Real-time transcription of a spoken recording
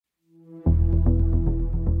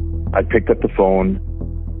I picked up the phone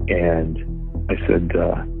and I said,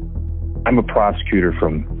 I'm a prosecutor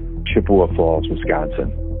from Chippewa Falls, Wisconsin.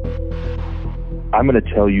 I'm going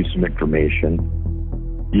to tell you some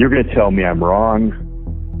information. You're going to tell me I'm wrong.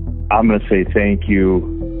 I'm going to say thank you,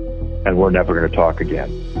 and we're never going to talk again.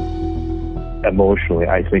 Emotionally,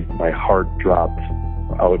 I think my heart dropped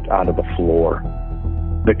out of the floor.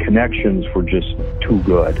 The connections were just too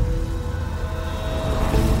good.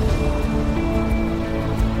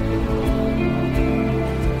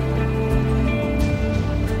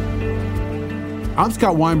 I'm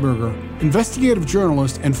Scott Weinberger, investigative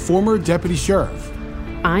journalist and former deputy sheriff.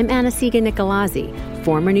 I'm Anna-Sigga Nicolazzi,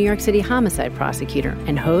 former New York City homicide prosecutor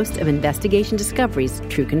and host of Investigation Discovery's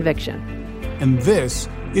True Conviction. And this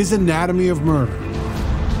is Anatomy of Murder.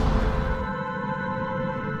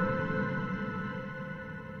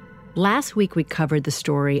 Last week, we covered the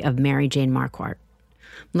story of Mary Jane Marquardt.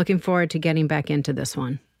 I'm looking forward to getting back into this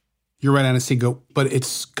one. You're right, Anna-Sigga, but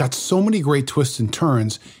it's got so many great twists and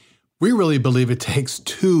turns. We really believe it takes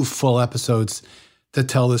 2 full episodes to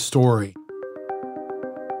tell this story.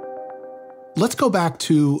 Let's go back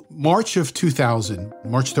to March of 2000,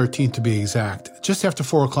 March 13th to be exact. Just after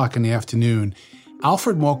 4 o'clock in the afternoon,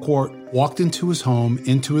 Alfred Marquardt walked into his home,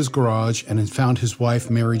 into his garage, and found his wife,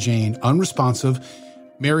 Mary Jane, unresponsive.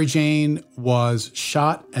 Mary Jane was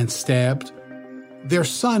shot and stabbed. Their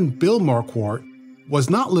son, Bill Marquardt, was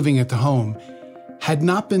not living at the home, had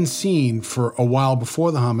not been seen for a while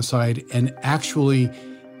before the homicide, and actually,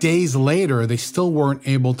 days later, they still weren't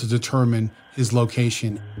able to determine his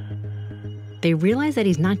location. They realize that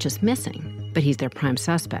he's not just missing, but he's their prime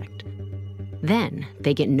suspect. Then,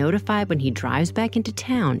 they get notified when he drives back into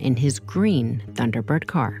town in his green Thunderbird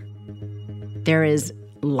car. There is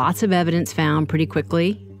lots of evidence found pretty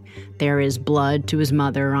quickly. There is blood to his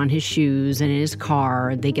mother on his shoes and in his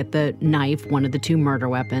car. They get the knife, one of the 2 murder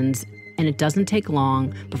weapons, and it doesn't take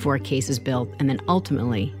long before a case is built, and then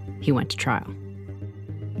ultimately, he went to trial.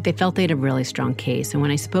 They felt they had a really strong case, and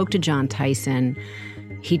when I spoke to John Tyson,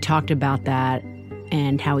 he talked about that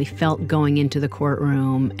and how he felt going into the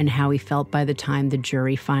courtroom and how he felt by the time the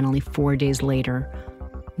jury finally, 4 days later,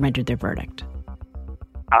 rendered their verdict.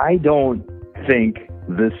 I don't think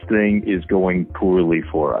this thing is going poorly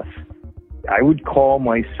for us. I would call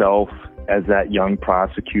myself, as that young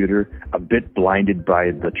prosecutor, a bit blinded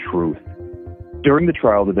by the truth. During the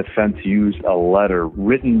trial, the defense used a letter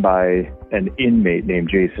written by an inmate named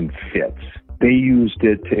Jason Fitz. They used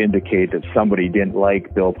it to indicate that somebody didn't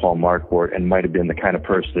like Bill Paul Marquardt and might have been the kind of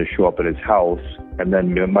person to show up at his house, and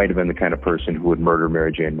then it might have been the kind of person who would murder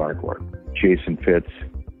Mary Jane Marquardt. Jason Fitz,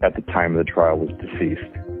 at the time of the trial, was deceased.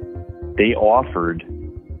 They offered,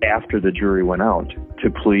 after the jury went out, to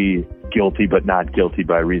plead guilty but not guilty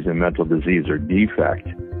by reason of mental disease or defect.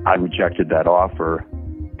 I rejected that offer,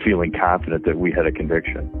 feeling confident that we had a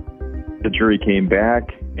conviction. The jury came back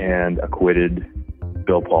and acquitted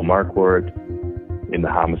Bill Paul Marquardt in the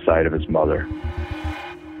homicide of his mother.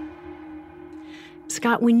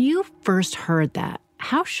 Scott, when you first heard that,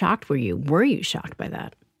 how shocked were you? Were you shocked by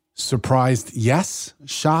that? Surprised, yes.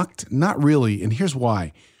 Shocked, not really. And here's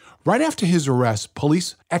why. Right after his arrest,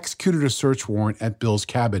 police executed a search warrant at Bill's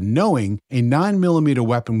cabin, knowing a 9mm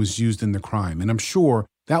weapon was used in the crime. And I'm sure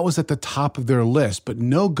that was at the top of their list, but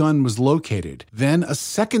no gun was located. Then a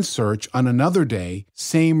second search on another day,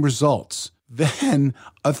 same results. Then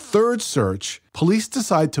a third search, police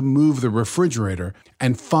decide to move the refrigerator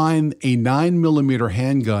and find a 9mm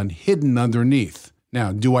handgun hidden underneath.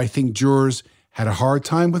 Now, do I think jurors had a hard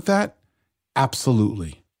time with that?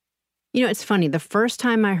 Absolutely. You know, it's funny. The first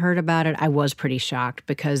time I heard about it, I was pretty shocked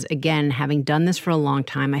because, again, having done this for a long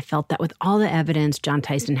time, I felt that with all the evidence John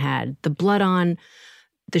Tyson had, the blood on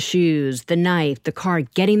the shoes, the knife, the car,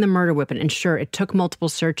 getting the murder weapon, and sure, it took multiple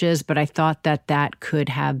searches, but I thought that that could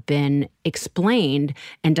have been explained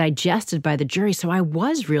and digested by the jury, so I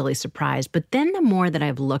was really surprised. But then the more that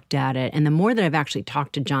I've looked at it and the more that I've actually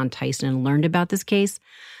talked to John Tyson and learned about this case,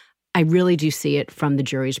 I really do see it from the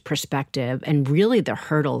jury's perspective and really the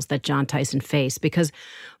hurdles that John Tyson faced, because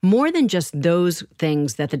more than just those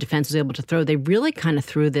things that the defense was able to throw, they really kind of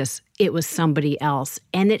threw this, it was somebody else,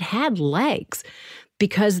 and it had legs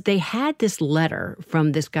because they had this letter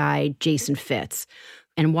from this guy, Jason Fitz.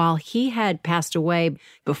 And while he had passed away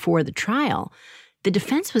before the trial, the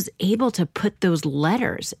defense was able to put those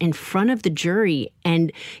letters in front of the jury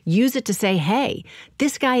and use it to say, hey,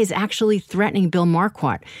 this guy is actually threatening Bill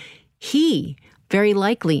Marquardt. He very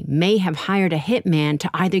likely may have hired a hitman to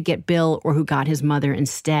either get Bill or who got his mother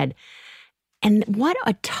instead. And what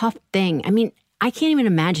a tough thing. I mean, I can't even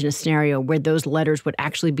imagine a scenario where those letters would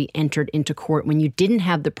actually be entered into court when you didn't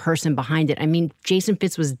have the person behind it. I mean, Jason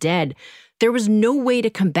Fitz was dead. There was no way to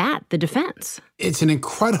combat the defense. It's an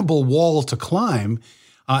incredible wall to climb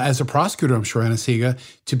as a prosecutor, I'm sure, Anna-Sigga,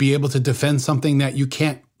 to be able to defend something that you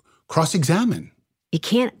can't cross-examine. You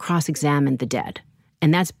can't cross-examine the dead.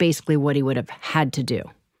 And that's basically what he would have had to do.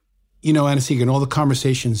 You know, Anna-Sigga, in all the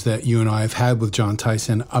conversations that you and I have had with John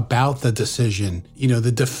Tyson about the decision,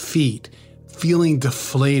 the defeat, feeling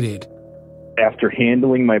deflated. After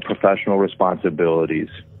handling my professional responsibilities,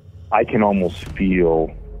 I can almost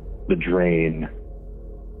feel the drain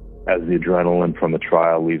as the adrenaline from the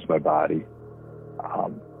trial leaves my body.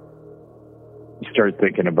 You start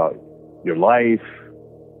thinking about your life.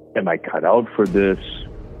 Am I cut out for this?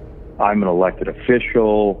 I'm an elected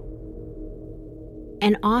official.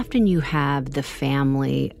 And often you have the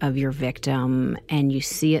family of your victim and you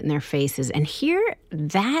see it in their faces. And here,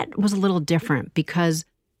 that was a little different because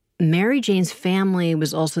Mary Jane's family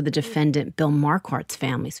was also the defendant, Bill Marquardt's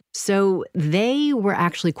family. So they were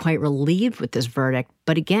actually quite relieved with this verdict.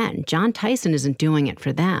 But again, John Tyson isn't doing it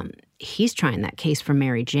for them. He's trying that case for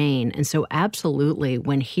Mary Jane. And so absolutely,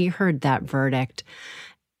 when he heard that verdict,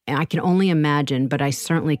 I can only imagine, but I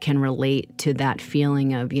certainly can relate to that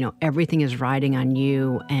feeling of, everything is riding on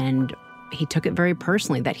you. And he took it very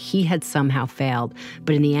personally that he had somehow failed.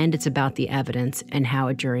 But in the end, it's about the evidence and how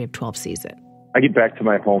a jury of 12 sees it. I get back to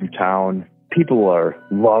my hometown. People are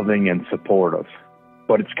loving and supportive,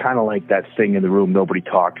 but it's kind of like that thing in the room nobody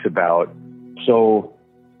talks about. So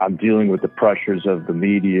I'm dealing with the pressures of the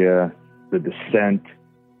media, the dissent.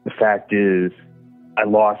 The fact is, I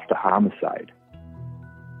lost a homicide.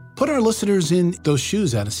 Put our listeners in those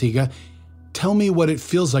shoes, Anna-Sigga. Tell me what it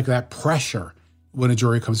feels like, that pressure, when a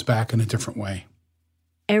jury comes back in a different way.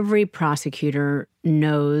 Every prosecutor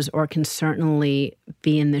knows or can certainly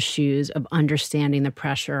be in the shoes of understanding the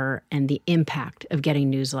pressure and the impact of getting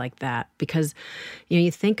news like that. Because,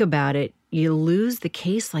 you think about it, you lose the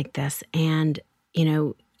case like this and,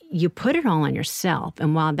 you put it all on yourself.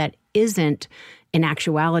 And while that isn't in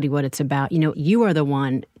actuality what it's about, you are the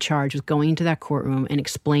one charged with going into that courtroom and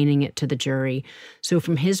explaining it to the jury. So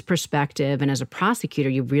from his perspective and as a prosecutor,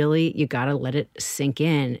 you got to let it sink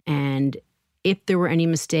in. And if there were any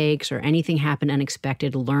mistakes or anything happened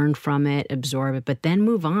unexpected, learn from it, absorb it, but then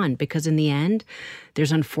move on. Because in the end,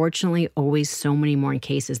 there's unfortunately always so many more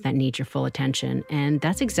cases that need your full attention. And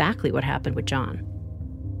that's exactly what happened with John.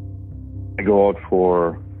 I go out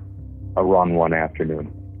for a run one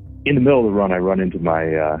afternoon. In the middle of the run, I run into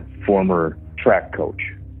my former track coach.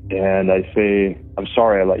 And I say, I'm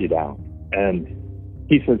sorry I let you down. And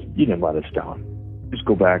he says, you didn't let us down. Just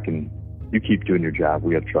go back and you keep doing your job.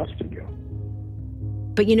 We have trust in you.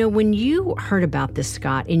 But, when you heard about this,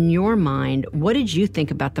 Scott, in your mind, what did you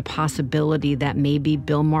think about the possibility that maybe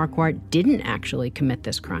Bill Marquardt didn't actually commit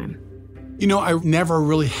this crime? I never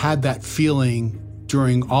really had that feeling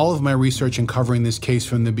during all of my research and covering this case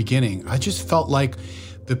from the beginning. I just felt like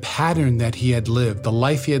the pattern that he had lived, the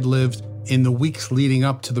life he had lived in the weeks leading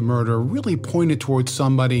up to the murder really pointed towards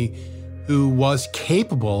somebody who was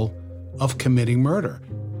capable of committing murder.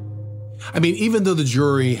 I mean, even though the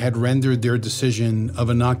jury had rendered their decision of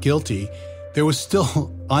a not guilty, there was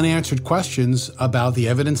still unanswered questions about the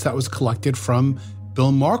evidence that was collected from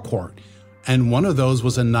Bill Marquardt. And one of those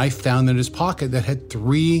was a knife found in his pocket that had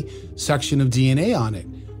 3 sections of DNA on it.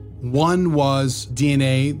 One was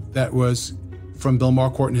DNA that was from Bill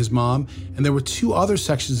Marquardt and his mom, and there were 2 other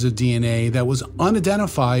sections of DNA that was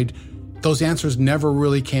unidentified. Those answers never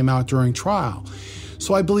really came out during trial.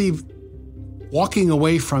 So I believe walking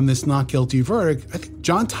away from this not guilty verdict, I think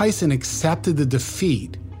John Tyson accepted the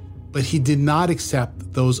defeat, but he did not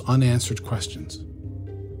accept those unanswered questions.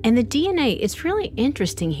 And the DNA, it's really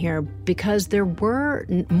interesting here because there were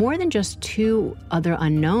more than just 2 other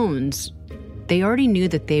unknowns. They already knew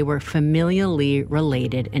that they were familially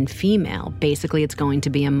related and female. Basically, it's going to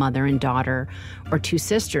be a mother and daughter or 2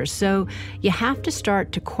 sisters. So you have to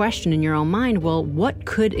start to question in your own mind, well, what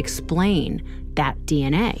could explain that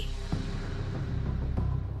DNA?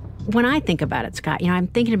 When I think about it, Scott, I'm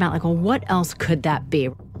thinking about what else could that be?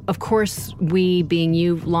 Of course, we, being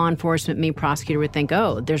you, law enforcement, me, prosecutor, would think,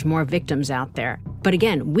 there's more victims out there. But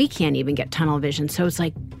again, we can't even get tunnel vision. So it's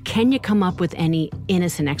can you come up with any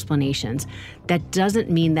innocent explanations? That doesn't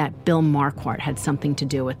mean that Bill Marquardt had something to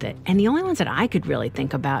do with it. And the only ones that I could really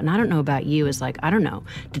think about, and I don't know about you, is I don't know,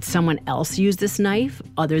 did someone else use this knife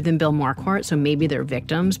other than Bill Marquardt? So maybe they're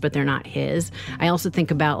victims, but they're not his. I also think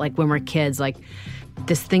about when we're kids,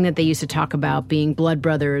 this thing that they used to talk about being blood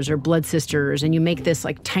brothers or blood sisters, and you make this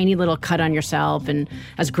like tiny little cut on yourself, and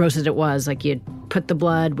as gross as it was, like you put the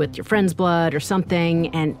blood with your friend's blood or something,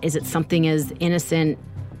 and is it something as innocent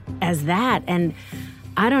as that? And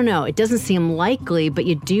I don't know, it doesn't seem likely, but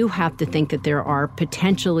you do have to think that there are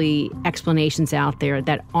potentially explanations out there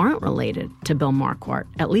that aren't related to Bill Marquardt,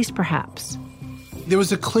 at least perhaps. There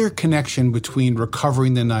was a clear connection between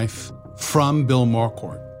recovering the knife from Bill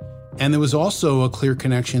Marquardt. And there was also a clear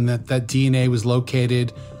connection that DNA was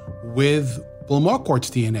located with Bill Marquardt's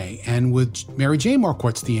DNA and with Mary Jane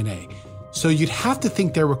Marquardt's DNA. So you'd have to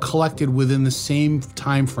think they were collected within the same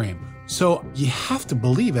time frame. So you have to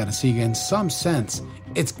believe, Anna-Sigga, in some sense,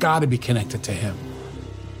 it's got to be connected to him.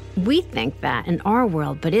 We think that in our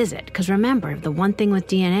world, but is it? Because remember, the one thing with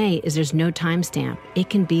DNA is there's no timestamp. It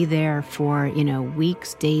can be there for,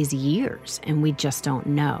 weeks, days, years, and we just don't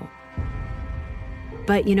know.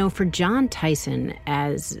 But, for John Tyson,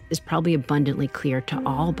 as is probably abundantly clear to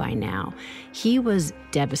all by now, he was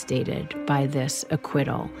devastated by this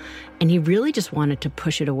acquittal, and he really just wanted to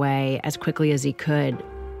push it away as quickly as he could.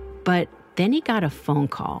 But then he got a phone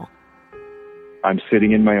call. I'm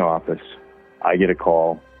sitting in my office. I get a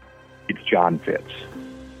call. It's John Fitz.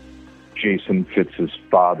 Jason Fitz's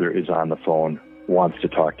father is on the phone, wants to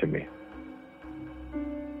talk to me.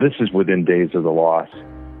 This is within days of the loss,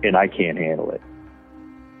 and I can't handle it.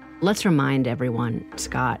 Let's remind everyone,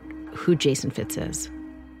 Scott, who Jason Fitz is.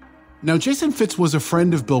 Now, Jason Fitz was a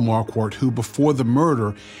friend of Bill Marquardt who, before the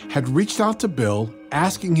murder, had reached out to Bill,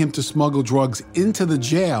 asking him to smuggle drugs into the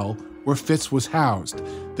jail where Fitz was housed,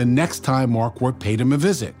 the next time Marquardt paid him a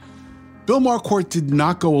visit. Bill Marquardt did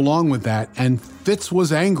not go along with that, and Fitz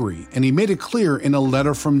was angry, and he made it clear in a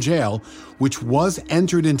letter from jail, which was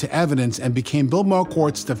entered into evidence and became Bill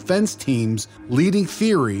Marquardt's defense team's leading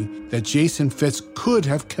theory that Jason Fitz could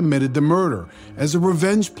have committed the murder as a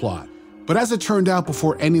revenge plot. But as it turned out,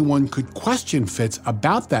 before anyone could question Fitz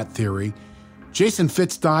about that theory, Jason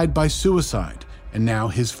Fitz died by suicide, and now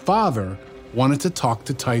his father wanted to talk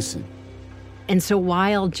to Tyson. And so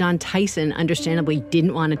while John Tyson understandably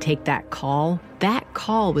didn't want to take that call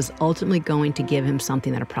was ultimately going to give him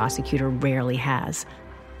something that a prosecutor rarely has: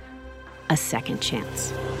 a second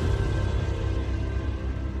chance.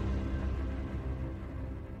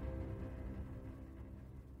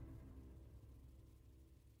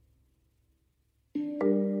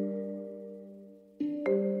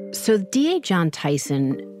 So DA John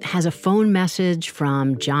Tyson has a phone message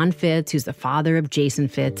from John Fitz, who's the father of Jason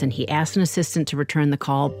Fitz, and he asks an assistant to return the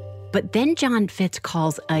call. But then John Fitz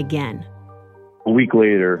calls again. A week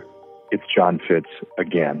later, it's John Fitz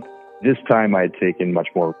again. This time I had taken much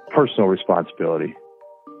more personal responsibility.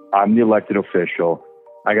 I'm the elected official.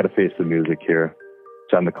 I got to face the music here.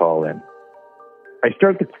 Send the call in. I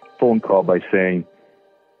start the phone call by saying,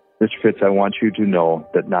 Mr. Fitz, I want you to know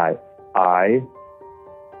that neither I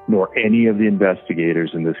nor any of the investigators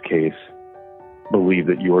in this case believe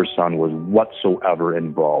that your son was whatsoever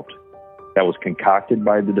involved. That was concocted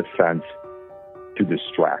by the defense to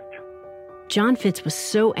distract. John Fitz was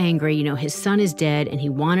so angry, his son is dead, and he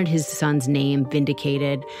wanted his son's name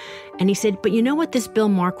vindicated. And he said, but you know what, this Bill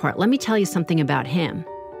Marquardt, let me tell you something about him.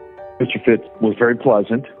 Mr. Fitz was very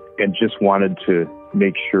pleasant and just wanted to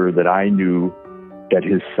make sure that I knew that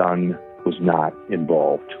his son was not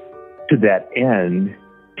involved. To that end,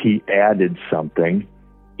 he added something.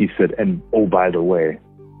 He said, and oh, by the way,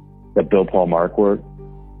 that Bill Paul Marquardt,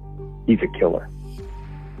 he's a killer.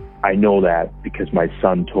 I know that because my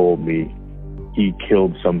son told me he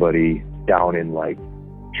killed somebody down in like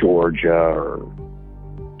Georgia or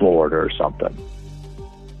Florida or something.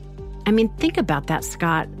 I mean, think about that,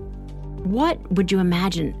 Scott. What would you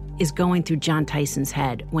imagine is going through John Tyson's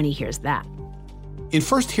head when he hears that? In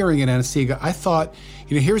first hearing it, Anna-Sigga, I thought,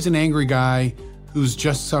 here's an angry guy who's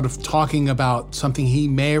just sort of talking about something he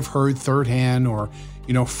may have heard third hand or,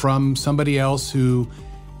 from somebody else who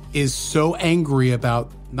is so angry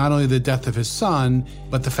about not only the death of his son,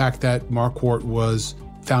 but the fact that Marquardt was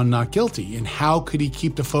found not guilty. And how could he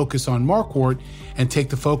keep the focus on Marquardt and take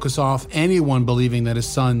the focus off anyone believing that his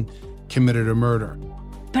son committed a murder?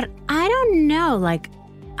 But I don't know,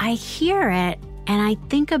 I hear it and I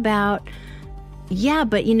think about, yeah,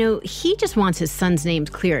 but he just wants his son's name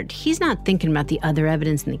cleared. He's not thinking about the other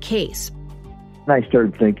evidence in the case. I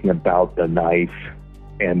started thinking about the knife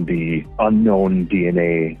and the unknown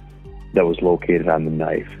DNA that was located on the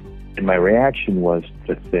knife. And my reaction was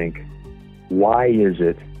to think, why is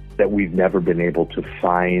it that we've never been able to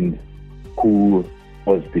find who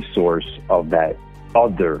was the source of that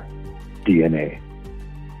other DNA?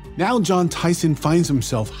 Now John Tyson finds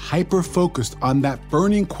himself hyper-focused on that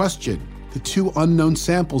burning question. the two unknown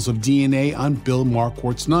samples of DNA on Bill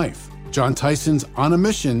Marquardt's knife. John Tyson's on a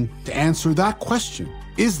mission to answer that question.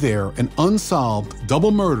 Is there an unsolved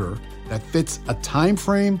double murder that fits a time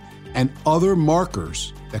frame and other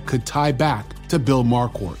markers that could tie back to Bill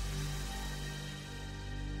Marquardt?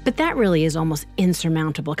 But that really is almost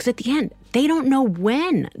insurmountable, because at the end, they don't know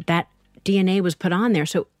when that DNA was put on there.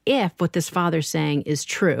 So if what this father's saying is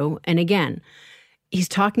true, and again, he's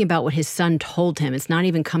talking about what his son told him. It's not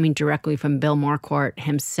even coming directly from Bill Marquardt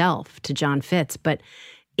himself to John Fitz. But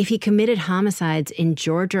if he committed homicides in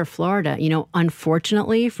Georgia or Florida,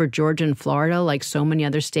 unfortunately for Georgia and Florida, like so many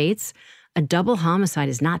other states, a double homicide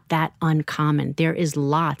is not that uncommon. There is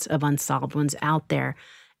lots of unsolved ones out there.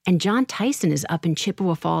 And John Tyson is up in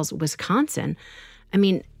Chippewa Falls, Wisconsin. I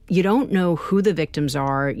mean, you don't know who the victims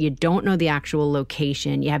are. You don't know the actual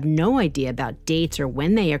location. You have no idea about dates or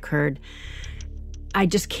when they occurred. I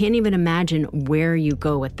just can't even imagine where you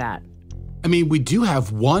go with that. I mean, we do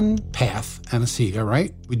have one path, Anna-Sigga,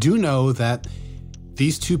 right? We do know that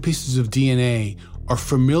these two pieces of DNA are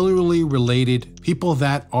familiarly related, people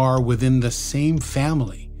that are within the same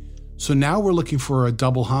family. So now we're looking for a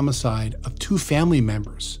double homicide of two family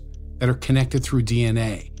members that are connected through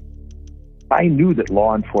DNA. I knew that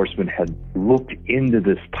law enforcement had looked into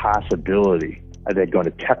this possibility. They had gone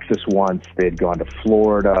to Texas once, they had gone to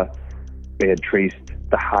Florida, they had traced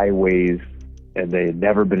the highways, and they had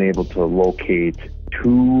never been able to locate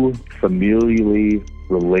two familially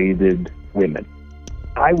related women.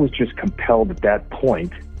 I was just compelled at that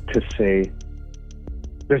point to say,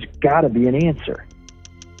 there's got to be an answer.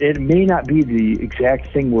 It may not be the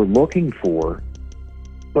exact thing we're looking for,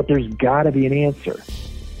 but there's got to be an answer.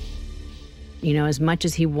 As much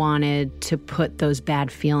as he wanted to put those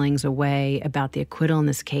bad feelings away about the acquittal in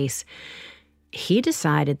this case, he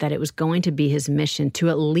decided that it was going to be his mission to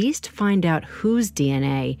at least find out whose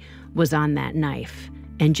DNA was on that knife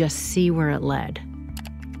and just see where it led.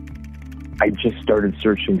 I just started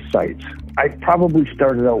searching sites. I probably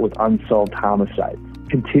started out with unsolved homicides,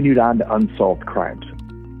 continued on to unsolved crimes.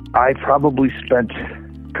 I probably spent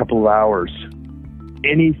a couple of hours.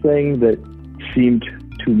 Anything that seemed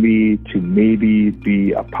to me to maybe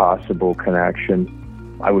be a possible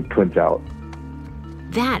connection, I would print out.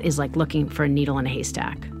 That is like looking for a needle in a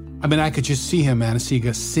haystack. I mean, I could just see him,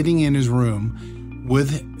 Anna-Sigga, sitting in his room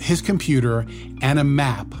with his computer and a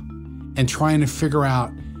map and trying to figure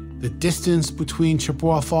out the distance between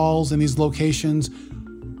Chippewa Falls and these locations,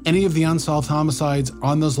 any of the unsolved homicides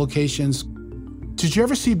on those locations. Did you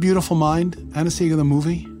ever see Beautiful Mind, Anna-Sigga, the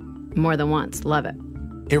movie? More than once. Love it.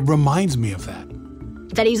 It reminds me of that.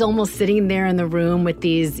 That he's almost sitting there in the room with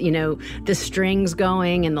these, the strings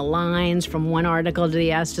going and the lines from one article to the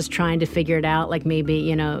next, just trying to figure it out, like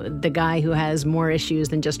maybe, the guy who has more issues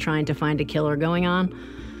than just trying to find a killer going on.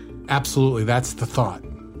 Absolutely. That's the thought.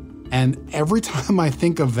 And every time I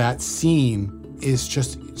think of that scene, it's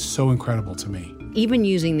just so incredible to me. Even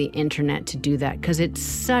using the internet to do that, because it's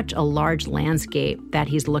such a large landscape that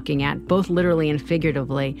he's looking at, both literally and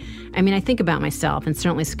figuratively. I mean, I think about myself, and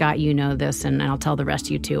certainly, Scott, you know this, and I'll tell the rest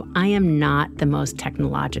of you too. I am not the most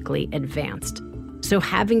technologically advanced. So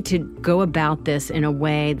having to go about this in a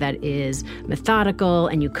way that is methodical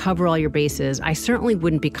and you cover all your bases, I certainly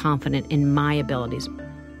wouldn't be confident in my abilities.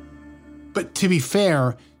 But to be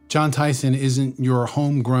fair, John Tyson isn't your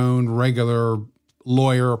homegrown, regular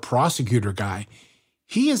lawyer or prosecutor guy.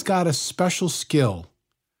 He has got a special skill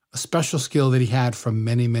that he had for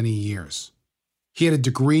many, many years. He had a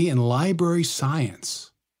degree in library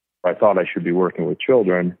science. I thought I should be working with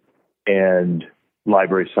children, and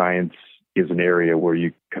library science is an area where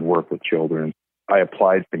you can work with children. I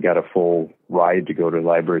applied and got a full ride to go to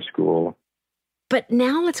library school. But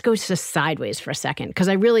now let's go to sideways for a second, because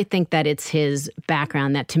I really think that it's his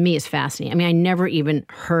background that to me is fascinating. I mean, I never even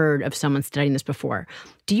heard of someone studying this before.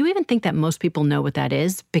 Do you even think that most people know what that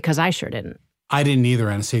is? Because I sure didn't. I didn't either,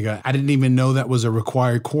 Anna-Sigga. I didn't even know that was a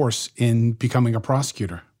required course in becoming a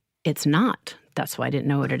prosecutor. It's not. That's why I didn't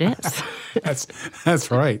know what it is.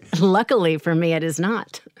 That's right. Luckily for me, it is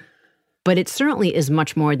not. But it certainly is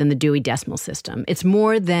much more than the Dewey Decimal System. It's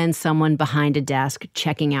more than someone behind a desk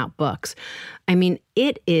checking out books. I mean,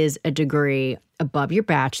 it is a degree above your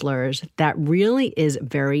bachelor's that really is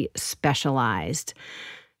very specialized.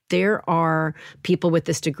 There are people with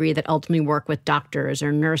this degree that ultimately work with doctors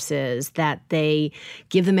or nurses, that they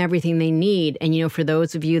give them everything they need. And, for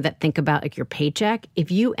those of you that think about like your paycheck,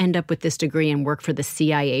 if you end up with this degree and work for the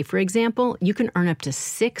CIA, for example, you can earn up to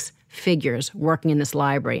 6 figures working in this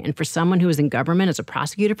library. And for someone who was in government as a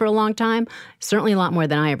prosecutor for a long time, certainly a lot more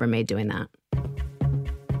than I ever made doing that.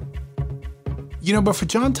 But for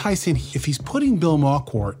John Tyson, if he's putting Bill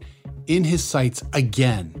Marquardt in his sights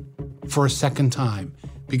again for a second time.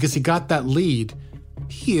 Because he got that lead,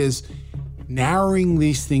 he is narrowing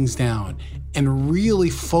these things down and really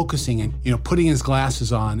focusing and, putting his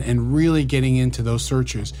glasses on and really getting into those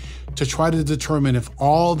searches to try to determine if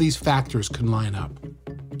all these factors can line up.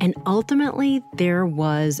 And ultimately, there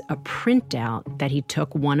was a printout that he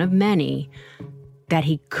took, one of many, that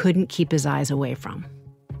he couldn't keep his eyes away from.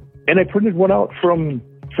 And I printed one out from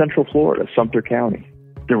Central Florida, Sumter County.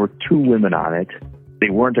 There were 2 women on it. They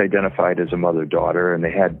weren't identified as a mother-daughter, and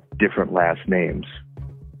they had different last names.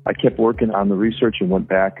 I kept working on the research and went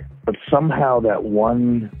back, but somehow that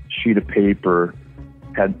one sheet of paper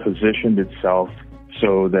had positioned itself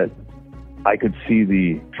so that I could see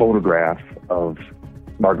the photograph of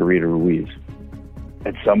Margarita Ruiz.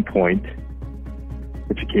 At some point,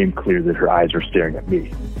 it became clear that her eyes were staring at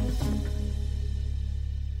me.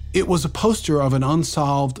 It was a poster of an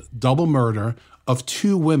unsolved double murder of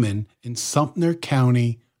 2 women in Sumter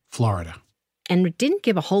County, Florida. And it didn't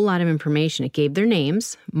give a whole lot of information. It gave their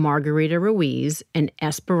names, Margarita Ruiz and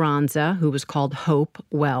Esperanza, who was called Hope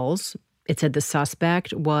Wells. It said the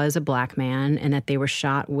suspect was a black man and that they were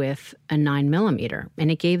shot with a 9mm.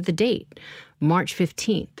 And it gave the date, March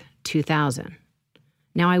 15th, 2000.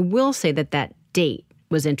 Now, I will say that that date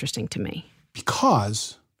was interesting to me.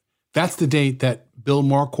 Because that's the date that Bill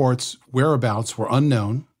Marquardt's whereabouts were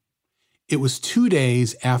unknown. It was 2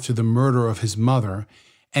 days after the murder of his mother,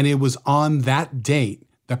 and it was on that date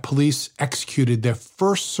that police executed their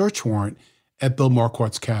first search warrant at Bill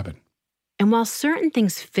Marquardt's cabin. And while certain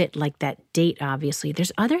things fit, like that date, obviously,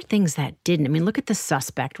 there's other things that didn't. I mean, look at the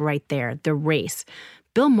suspect right there, the race.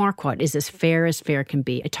 Bill Marquardt is as fair can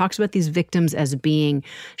be. It talks about these victims as being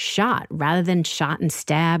shot rather than shot and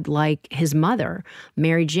stabbed like his mother,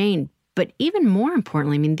 Mary Jane. But even more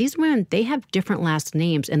importantly, I mean, these women, they have different last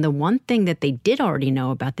names. And the one thing that they did already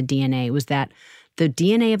know about the DNA was that the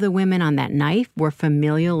DNA of the women on that knife were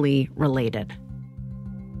familially related.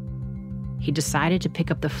 He decided to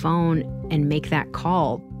pick up the phone and make that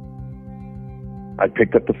call. I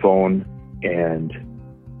picked up the phone and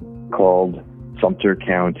called Sumter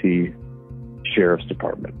County Sheriff's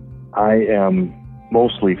Department. I am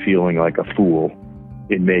mostly feeling like a fool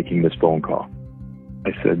in making this phone call.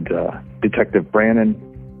 I said, Detective Brannon,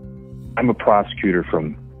 I'm a prosecutor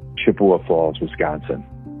from Chippewa Falls, Wisconsin.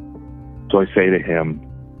 So I say to him,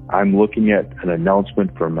 I'm looking at an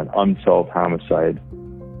announcement from an unsolved homicide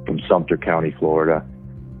from Sumter County, Florida.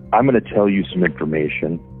 I'm going to tell you some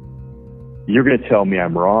information. You're going to tell me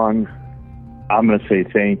I'm wrong. I'm going to say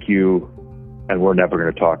thank you, and we're never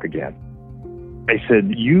going to talk again. I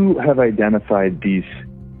said, you have identified these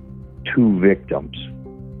 2 victims.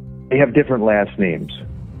 They have different last names.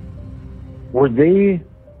 Were they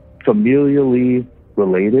familially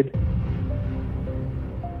related?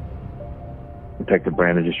 Detective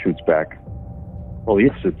Brandon just shoots back. Well,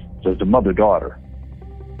 yes, it's the mother-daughter.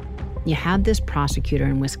 You had this prosecutor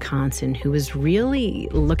in Wisconsin who was really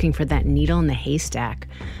looking for that needle in the haystack.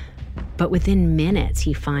 But within minutes,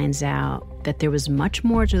 he finds out that there was much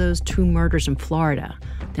more to those 2 murders in Florida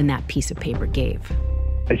than that piece of paper gave.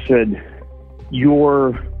 I said,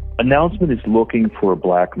 your announcement is looking for a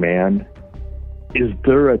black man. Is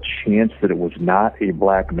there a chance that it was not a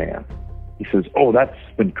black man? He says, oh, that's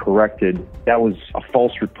been corrected. That was a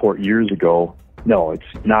false report years ago. No,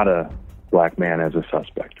 it's not a black man as a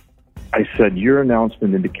suspect. I said, your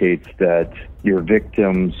announcement indicates that your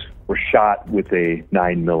victims were shot with a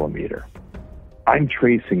 9mm. I'm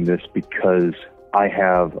tracing this because I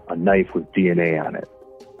have a knife with DNA on it.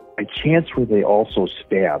 By chance were they also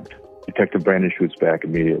stabbed? Detective Brandon shoots back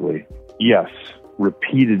immediately. Yes,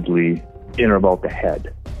 repeatedly in or about the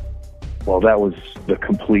head. Well, that was the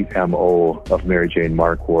complete MO of Mary Jane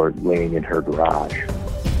Marquardt laying in her garage.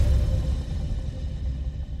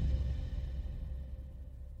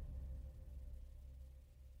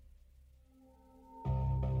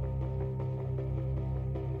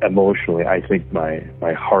 Emotionally, I think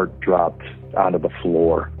my heart dropped onto the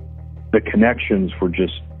floor. The connections were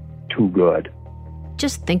just too good.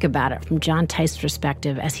 Just think about it from John Tice's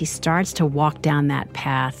perspective as he starts to walk down that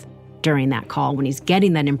path during that call when he's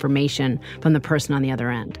getting that information from the person on the other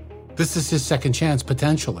end. This is his second chance,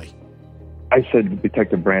 potentially. I said,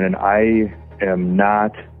 Detective Brandon, I am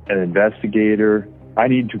not an investigator. I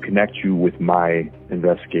need to connect you with my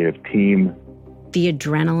investigative team. The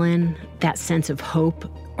adrenaline, that sense of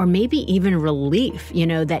hope, or maybe even relief,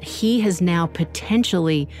 that he has now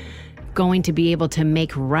potentially going to be able to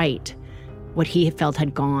make right what he felt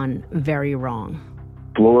had gone very wrong.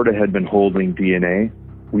 Florida had been holding DNA.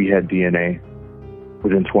 We had DNA.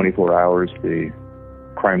 Within 24 hours, the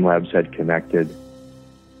crime labs had connected.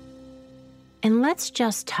 And let's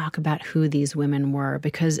just talk about who these women were,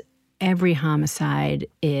 because every homicide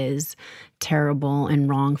is terrible and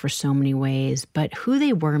wrong for so many ways, but who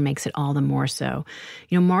they were makes it all the more so.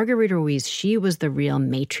 Margarita Ruiz, she was the real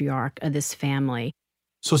matriarch of this family.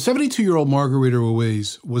 So 72-year-old Margarita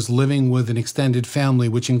Ruiz was living with an extended family,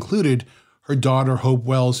 which included her daughter, Hope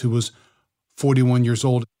Wells, who was 41 years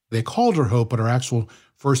old. They called her Hope, but her actual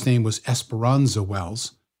first name was Esperanza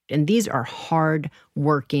Wells. And these are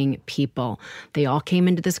hard-working people. They all came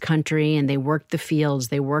into this country and they worked the fields.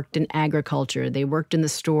 They worked in agriculture. They worked in the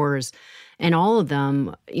stores. And all of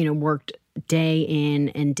them, worked day in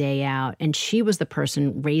and day out. And she was the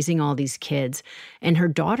person raising all these kids. And her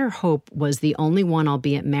daughter, Hope, was the only one,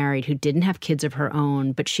 albeit married, who didn't have kids of her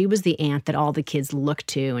own. But she was the aunt that all the kids looked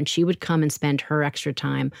to. And she would come and spend her extra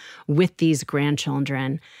time with these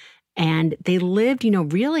grandchildren. And they lived,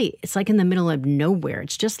 really, it's like in the middle of nowhere.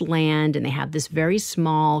 It's just land, and they have this very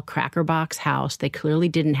small cracker box house. They clearly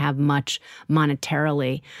didn't have much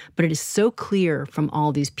monetarily, but it is so clear from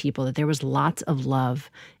all these people that there was lots of love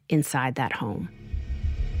inside that home.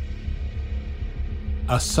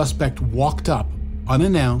 A suspect walked up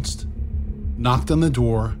unannounced, knocked on the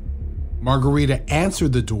door. Margarita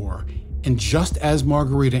answered the door, and just as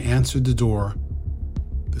Margarita answered the door,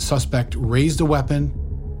 the suspect raised a weapon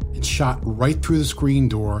and shot right through the screen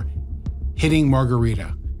door, hitting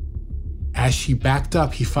Margarita. As she backed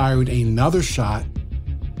up, he fired another shot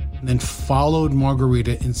and then followed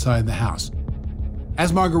Margarita inside the house.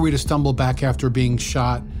 As Margarita stumbled back after being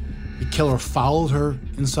shot, the killer followed her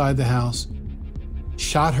inside the house,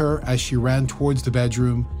 shot her as she ran towards the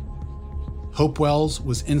bedroom. Hope Wells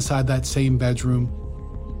was inside that same bedroom,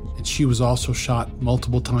 and she was also shot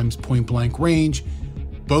multiple times point-blank range.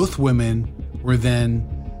 Both women were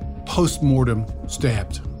then post-mortem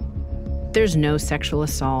stabbed. There's no sexual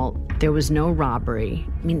assault. There was no robbery.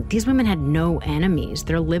 These women had no enemies.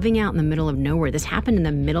 They're living out in the middle of nowhere. This happened in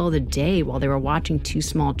the middle of the day while they were watching two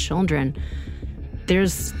small children.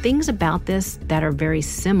 There's things about this that are very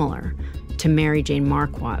similar to Mary Jane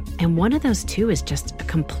Marquardt. And one of those two is just a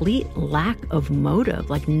complete lack of motive,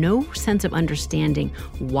 like no sense of understanding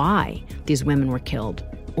why these women were killed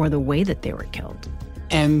or the way that they were killed.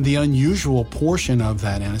 And the unusual portion of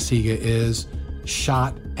that, Anna-Sigga, is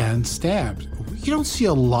shot and stabbed. You don't see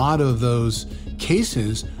a lot of those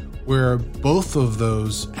cases where both of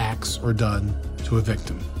those acts are done to a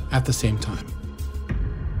victim at the same time.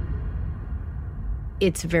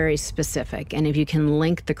 It's very specific. And if you can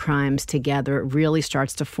link the crimes together, it really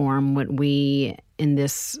starts to form what we in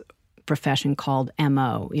this profession called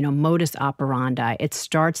MO, modus operandi. It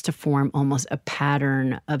starts to form almost a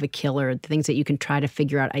pattern of a killer, the things that you can try to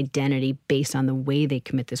figure out identity based on the way they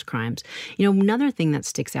commit these crimes. Another thing that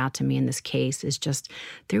sticks out to me in this case is just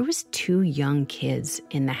there was two young kids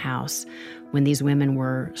in the house when these women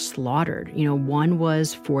were slaughtered. One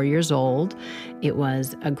was 4 years old. It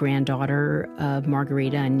was a granddaughter of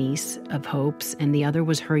Margarita, a niece of Hope's, and the other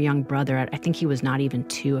was her young brother. I think he was not even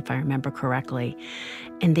 2, if I remember correctly.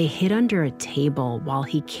 And they hid under a table while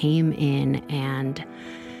he came in and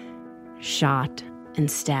shot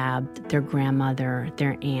and stabbed their grandmother,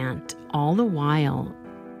 their aunt, all the while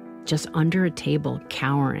just under a table,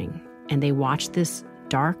 cowering. And they watched this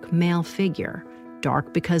dark male figure,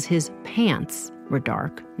 dark because his pants were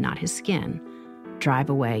dark, not his skin, drive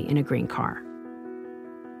away in a green car.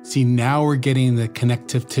 See, now we're getting the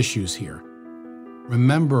connective tissues here.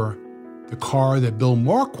 Remember, the car that Bill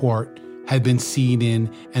Marquardt had been seen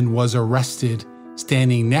in and was arrested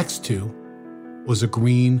standing next to was a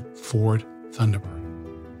green Ford Thunderbird.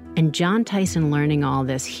 And John Tyson, learning all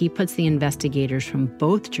this, he puts the investigators from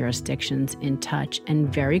both jurisdictions in touch.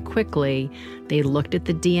 And very quickly, they looked at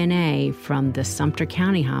the DNA from the Sumter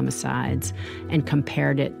County homicides and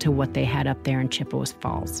compared it to what they had up there in Chippewa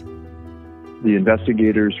Falls. The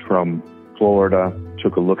investigators from Florida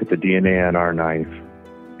took a look at the DNA on our knife,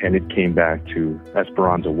 and it came back to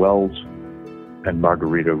Esperanza Wells and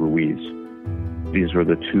Margarita Ruiz. These were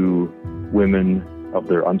the two women of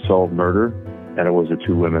their unsolved murder, and it was the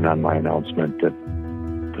two women on my announcement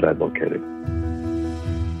that I located.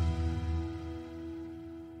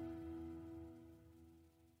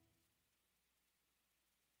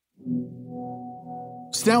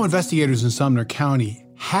 So now investigators in Sumner County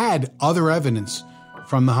had other evidence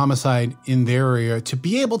from the homicide in their area to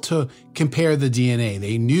be able to compare the DNA.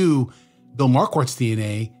 They knew Bill Marquardt's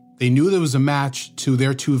DNA. They knew there was a match to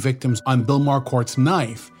their two victims on Bill Marquardt's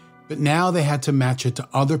knife, but now they had to match it to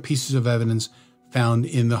other pieces of evidence found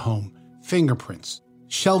in the home. Fingerprints,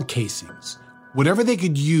 shell casings, whatever they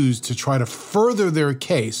could use to try to further their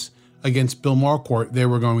case against Bill Marquardt, they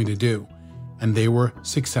were going to do. And they were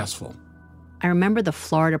successful. I remember the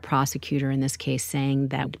Florida prosecutor in this case saying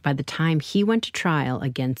that by the time he went to trial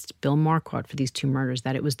against Bill Marquardt for these two murders,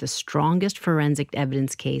 that it was the strongest forensic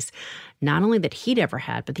evidence case, not only that he'd ever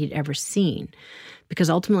had, but he'd ever seen. Because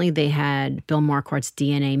ultimately they had Bill Marquardt's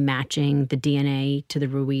DNA matching the DNA to the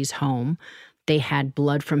Ruiz home. They had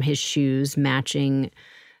blood from his shoes matching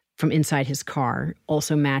from inside his car,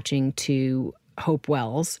 also matching to Hope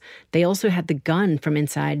Wells. They also had the gun from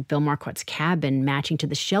inside Bill Marquardt's cabin matching to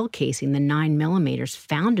the shell casing, the 9mm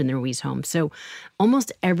found in the Ruiz home. So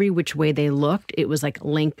almost every which way they looked, it was like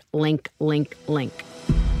link, link, link, link.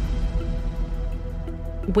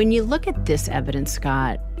 When you look at this evidence,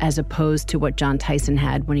 Scott, as opposed to what John Tyson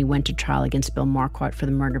had when he went to trial against Bill Marquardt for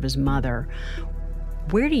the murder of his mother,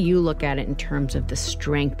 where do you look at it in terms of the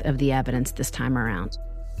strength of the evidence this time around?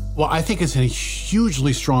 Well, I think it's a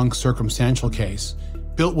hugely strong circumstantial case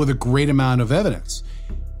built with a great amount of evidence.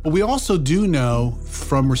 But we also do know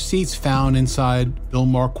from receipts found inside Bill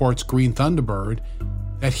Marquardt's Green Thunderbird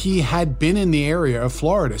that he had been in the area of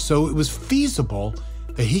Florida. So it was feasible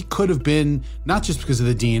that he could have been, not just because of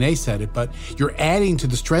the DNA said it, but you're adding to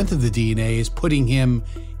the strength of the DNA is putting him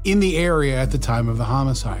in the area at the time of the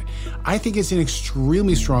homicide. I think it's an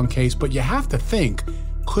extremely strong case, but you have to think,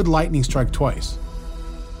 could lightning strike twice?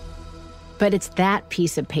 But it's that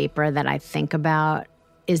piece of paper that I think about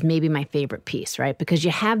is maybe my favorite piece, right? Because you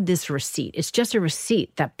have this receipt. It's just a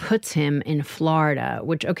receipt that puts him in Florida,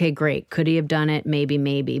 which, okay, great. Could he have done it? Maybe,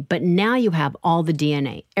 maybe. But now you have all the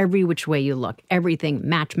DNA, every which way you look, everything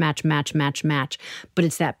match, match, match, match, match. But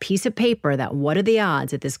it's that piece of paper that what are the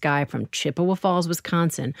odds that this guy from Chippewa Falls,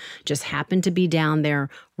 Wisconsin, just happened to be down there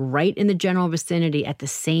right in the general vicinity at the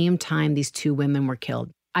same time these two women were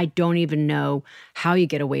killed? I don't even know how you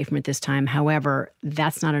get away from it this time. However,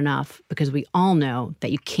 that's not enough because we all know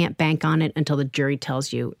that you can't bank on it until the jury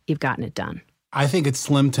tells you you've gotten it done. I think it's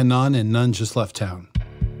slim to none, and none just left town.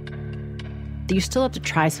 You still have to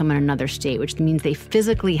try someone in another state, which means they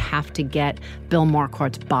physically have to get Bill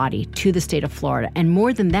Marquardt's body to the state of Florida. And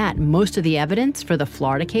more than that, most of the evidence for the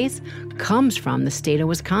Florida case comes from the state of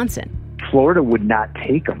Wisconsin. Florida would not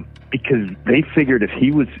take him because they figured if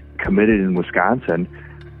he was committed in Wisconsin,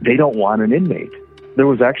 they don't want an inmate. There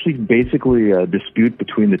was actually basically a dispute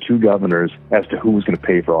between the two governors as to who was going to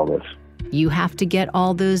pay for all this. You have to get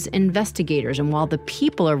all those investigators. And while the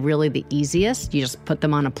people are really the easiest, you just put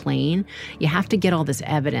them on a plane, you have to get all this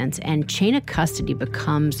evidence. And chain of custody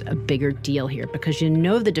becomes a bigger deal here because you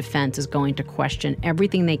know the defense is going to question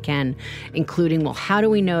everything they can, including, well, how do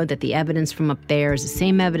we know that the evidence from up there is the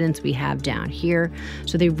same evidence we have down here?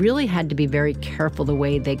 So they really had to be very careful the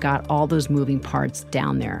way they got all those moving parts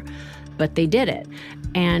down there. But they did it.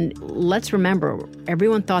 And let's remember,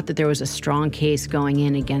 everyone thought that there was a strong case going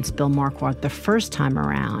in against Bill Marquardt the first time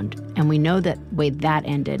around. And we know that way that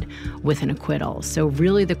ended with an acquittal. So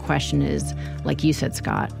really the question is, like you said,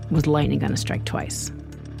 Scott, was lightning going to strike twice?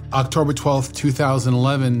 October 12th,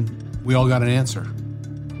 2011, we all got an answer.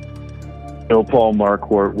 Bill Paul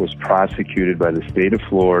Marquardt was prosecuted by the state of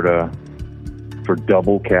Florida for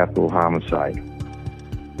double capital homicide.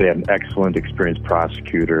 They had an excellent, experienced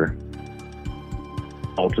prosecutor.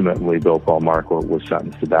 Ultimately, Bill Paul Marquardt was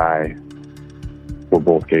sentenced to die for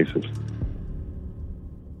both cases.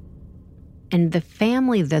 And the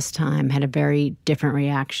family this time had a very different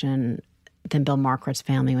reaction than Bill Marquardt's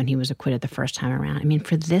family when he was acquitted the first time around. I mean,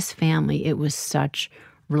 for this family, it was such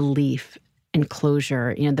relief and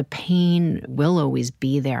closure. You know, the pain will always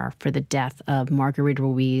be there for the death of Marguerite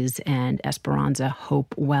Ruiz and Esperanza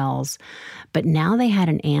Hope Wells. But now they had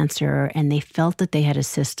an answer, and they felt that they had a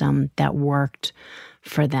system that worked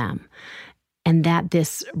for them. And that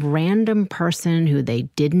this random person who they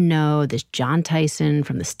didn't know, this John Tyson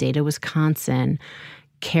from the state of Wisconsin,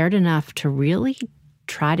 cared enough to really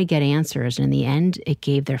try to get answers. And in the end, it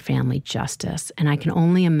gave their family justice. And I can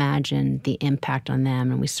only imagine the impact on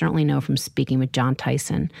them. And we certainly know from speaking with John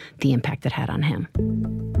Tyson, the impact it had on him.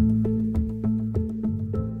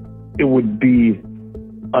 It would be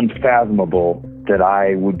unfathomable that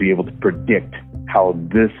I would be able to predict how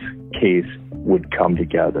this case would come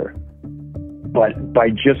together. But by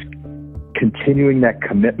just continuing that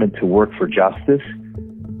commitment to work for justice,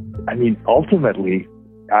 I mean, ultimately,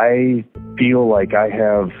 I feel like I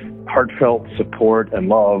have heartfelt support and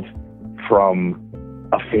love from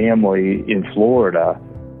a family in Florida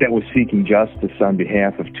that was seeking justice on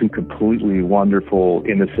behalf of two completely wonderful,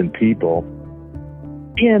 innocent people.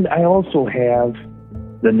 And I also have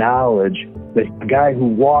the knowledge that a guy who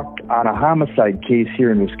walked on a homicide case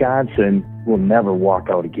here in Wisconsin will never walk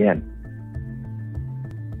out again.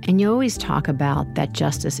 And you always talk about that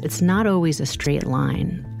justice, it's not always a straight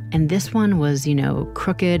line. And this one was,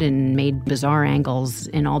 crooked and made bizarre angles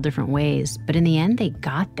in all different ways. But in the end, they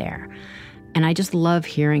got there. And I just love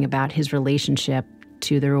hearing about his relationship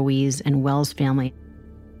to the Ruiz and Wells family.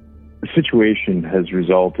 The situation has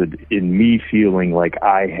resulted in me feeling like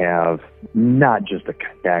I have not just a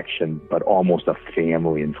connection, but almost a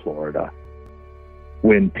family in Florida.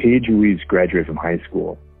 When Paige Ruiz graduated from high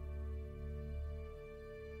school,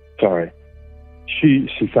 she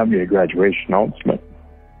sent me a graduation announcement.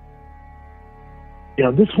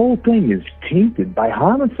 This whole thing is tainted by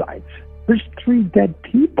homicides. There's 3 dead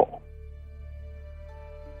people.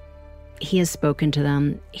 He has spoken to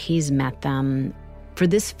them. He's met them. For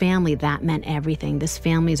this family, that meant everything. This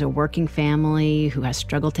family is a working family who has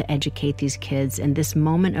struggled to educate these kids. And this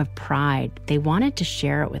moment of pride, they wanted to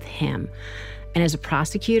share it with him. And as a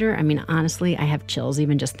prosecutor, honestly, I have chills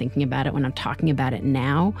even just thinking about it when I'm talking about it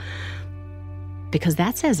now, because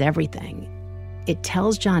that says everything. It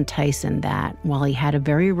tells John Tyson that while he had a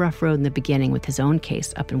very rough road in the beginning with his own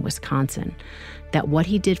case up in Wisconsin, that what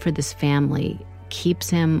he did for this family keeps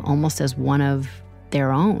him almost as one of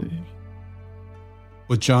their own.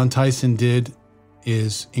 What John Tyson did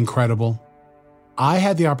is incredible. I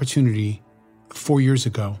had the opportunity 4 years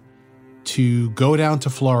ago to go down to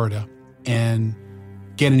Florida and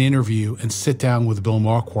get an interview and sit down with Bill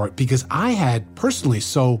Marquardt because I had personally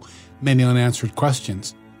so many unanswered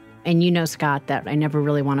questions. And Scott, that I never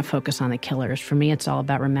really want to focus on the killers. For me, it's all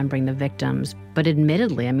about remembering the victims. But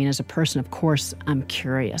admittedly, as a person, of course, I'm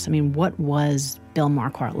curious. What was Bill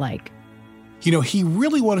Marquardt like? He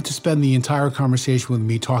really wanted to spend the entire conversation with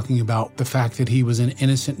me talking about the fact that he was an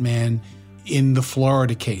innocent man in the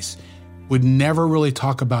Florida case. Would never really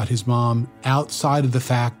talk about his mom outside of the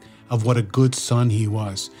fact of what a good son he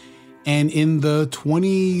was. And in the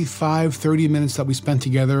 25, 30 minutes that we spent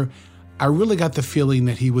together, I really got the feeling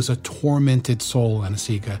that he was a tormented soul,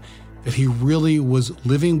 Anna-Sigga, that he really was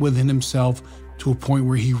living within himself to a point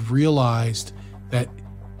where he realized that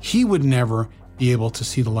he would never be able to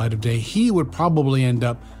see the light of day. He would probably end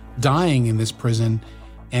up dying in this prison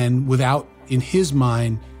and without, in his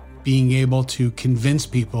mind, being able to convince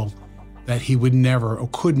people that he would never or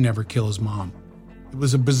could never kill his mom. It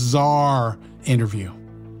was a bizarre interview.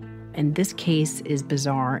 And this case is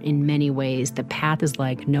bizarre in many ways. The path is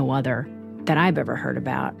like no other that I've ever heard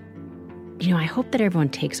about. I hope that everyone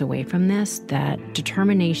takes away from this that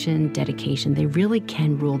determination, dedication, they really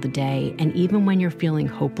can rule the day. And even when you're feeling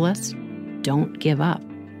hopeless, don't give up.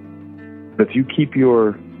 If you keep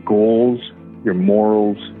your goals, your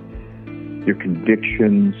morals, your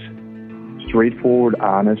convictions straightforward,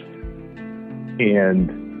 honest,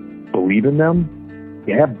 and believe in them,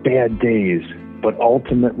 you have bad days, but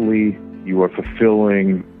ultimately you are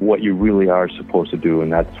fulfilling what you really are supposed to do,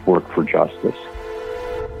 and that's work for justice.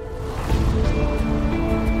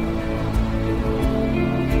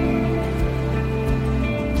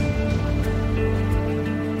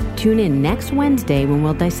 Tune in next Wednesday when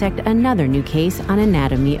we'll dissect another new case on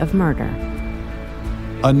Anatomy of Murder.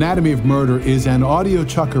 Anatomy of Murder is an Audio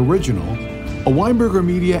Chuck original, a Weinberger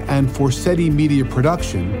Media and Forsetti Media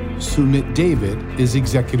production. Sumit David is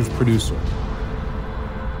executive producer.